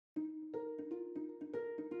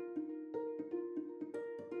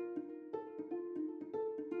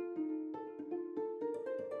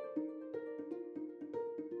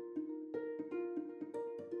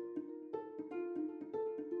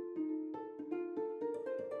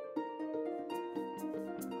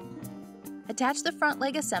Attach the front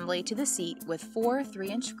leg assembly to the seat with 4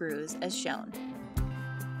 3-inch screws as shown.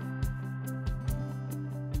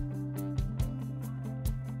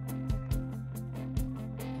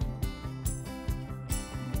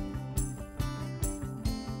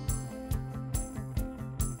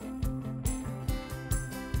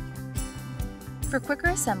 For quicker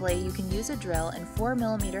assembly, you can use a drill and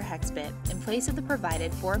 4mm hex bit in place of the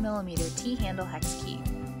provided 4mm T-handle hex key.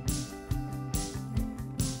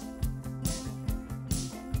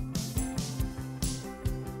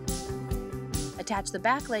 Attach the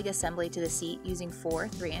back leg assembly to the seat using 4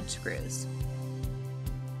 3-inch screws.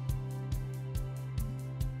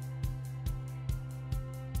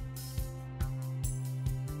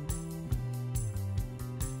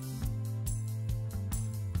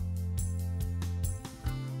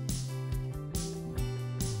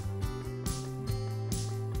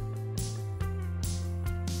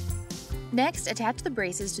 Next, attach the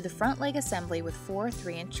braces to the front leg assembly with 4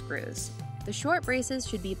 3-inch screws. The short braces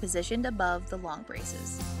should be positioned above the long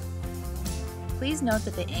braces. Please note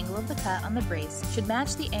that the angle of the cut on the brace should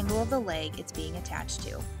match the angle of the leg it's being attached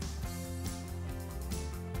to.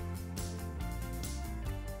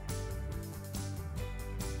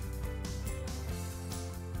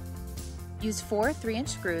 Use 4 3-inch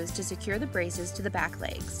screws to secure the braces to the back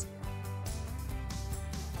legs.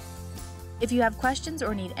 If you have questions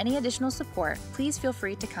or need any additional support, please feel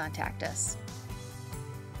free to contact us.